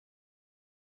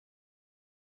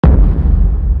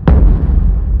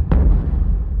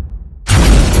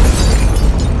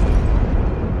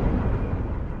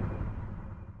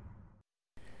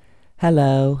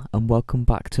Hello and welcome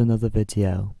back to another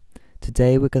video.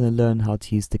 Today we're going to learn how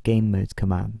to use the Gamemode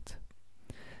command.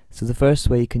 So the first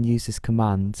way you can use this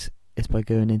command is by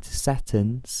going into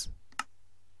settings,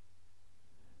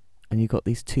 and you've got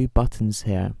these two buttons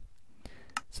here.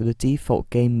 So the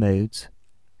default game mode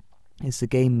is the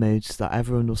game modes that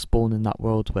everyone will spawn in that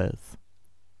world with.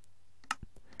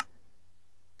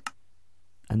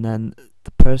 And then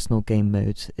the personal game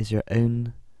mode is your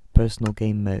own personal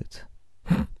game mode.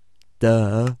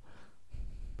 Duh.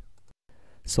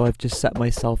 So I've just set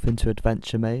myself into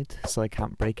adventure mode so I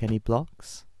can't break any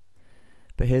blocks.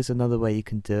 But here's another way you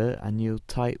can do it, and you'll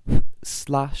type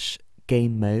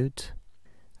 /game mode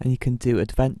and you can do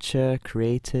adventure,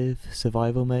 creative,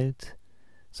 survival mode.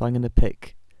 So I'm going to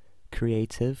pick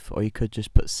creative, or you could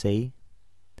just put C.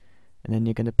 And then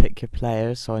you're going to pick your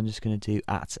player, so I'm just going to do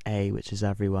 @A, which is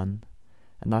everyone.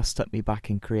 And that stuck me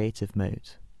back in creative mode.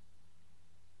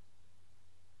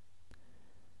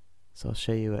 So I'll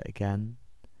show you it again.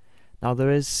 Now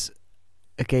there is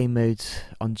a game mode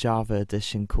on Java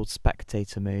edition called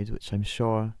spectator mode, which I'm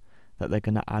sure that they're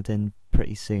going to add in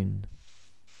pretty soon.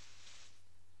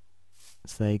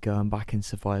 So there you go, I'm back in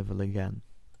survival again.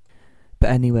 But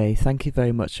anyway, thank you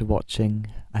very much for watching.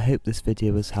 I hope this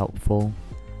video was helpful.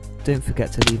 Don't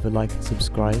forget to leave a like and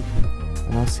subscribe,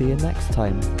 and I'll see you next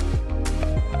time.